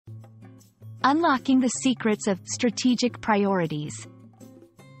Unlocking the secrets of strategic priorities.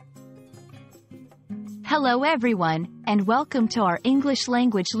 Hello everyone, and welcome to our English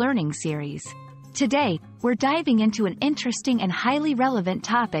language learning series. Today, we're diving into an interesting and highly relevant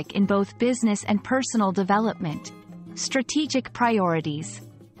topic in both business and personal development: strategic priorities.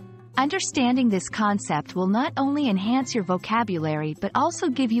 Understanding this concept will not only enhance your vocabulary but also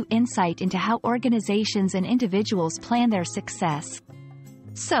give you insight into how organizations and individuals plan their success.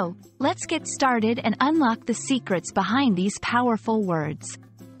 So, let's get started and unlock the secrets behind these powerful words.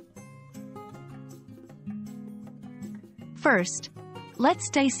 First, let's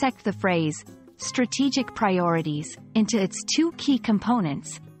dissect the phrase, strategic priorities, into its two key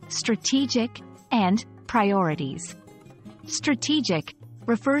components, strategic and priorities. Strategic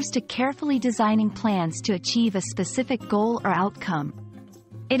refers to carefully designing plans to achieve a specific goal or outcome.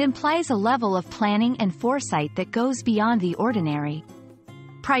 It implies a level of planning and foresight that goes beyond the ordinary.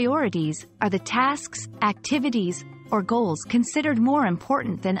 Priorities are the tasks, activities, or goals considered more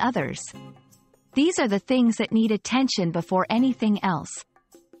important than others. These are the things that need attention before anything else.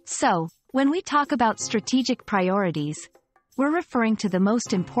 So, when we talk about strategic priorities, we're referring to the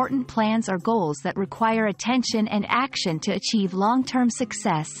most important plans or goals that require attention and action to achieve long-term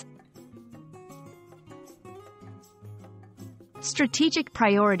success. Strategic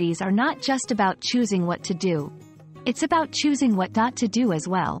priorities are not just about choosing what to do. It's about choosing what not to do as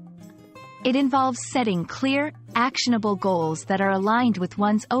well. It involves setting clear, actionable goals that are aligned with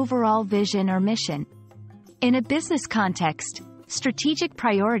one's overall vision or mission. In a business context, strategic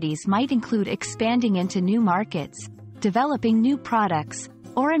priorities might include expanding into new markets, developing new products,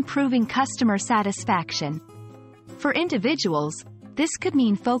 or improving customer satisfaction. For individuals, this could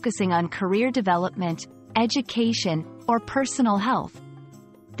mean focusing on career development, education, or personal health.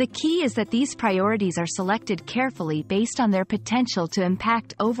 The key is that these priorities are selected carefully based on their potential to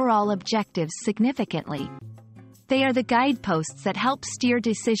impact overall objectives significantly. They are the guideposts that help steer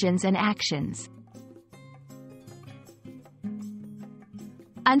decisions and actions.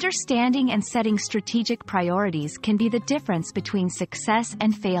 Understanding and setting strategic priorities can be the difference between success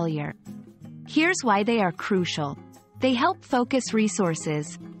and failure. Here's why they are crucial. They help focus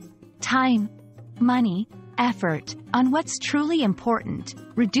resources, time, money, effort, on what's truly important,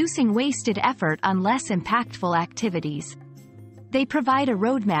 reducing wasted effort on less impactful activities. They provide a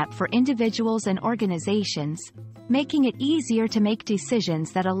roadmap for individuals and organizations, making it easier to make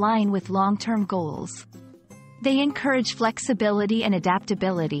decisions that align with long-term goals. They encourage flexibility and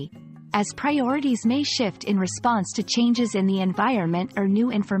adaptability, as priorities may shift in response to changes in the environment or new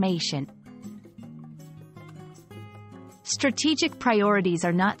information. Strategic priorities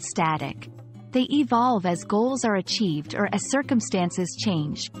are not static. They evolve as goals are achieved or as circumstances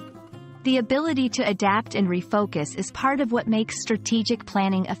change. The ability to adapt and refocus is part of what makes strategic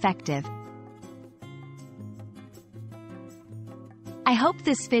planning effective. I hope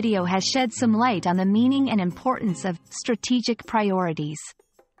this video has shed some light on the meaning and importance of strategic priorities.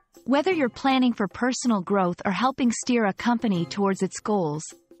 Whether you're planning for personal growth or helping steer a company towards its goals,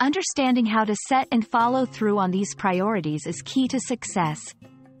 understanding how to set and follow through on these priorities is key to success.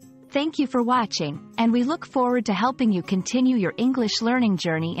 Thank you for watching, and we look forward to helping you continue your English learning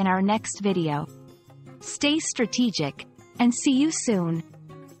journey in our next video. Stay strategic, and see you soon.